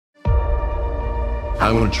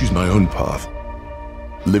I want to choose my own path.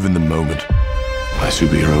 Live in the moment. My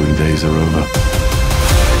superheroing days are over.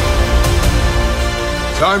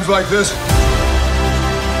 Times like this,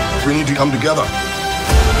 we need to come together.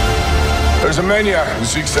 There's a maniac who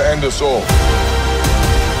seeks to end us all.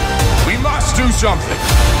 We must do something.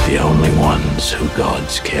 The only ones who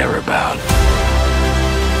gods care about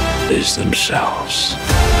is themselves.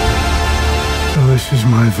 So this is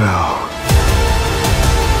my vow.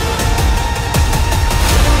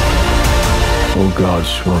 All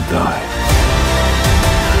gods will die.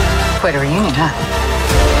 Quite a reunion, huh?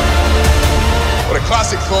 What a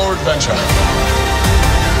classic Thor adventure.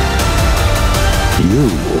 You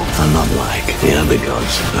are not like the other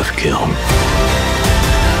gods of Kiln.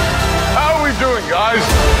 How are we doing, guys?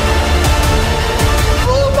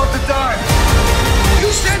 We're all about to die. You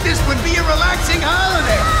said this would be a relaxing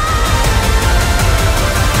holiday.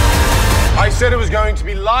 I said it was going to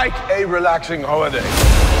be like a relaxing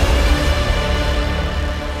holiday.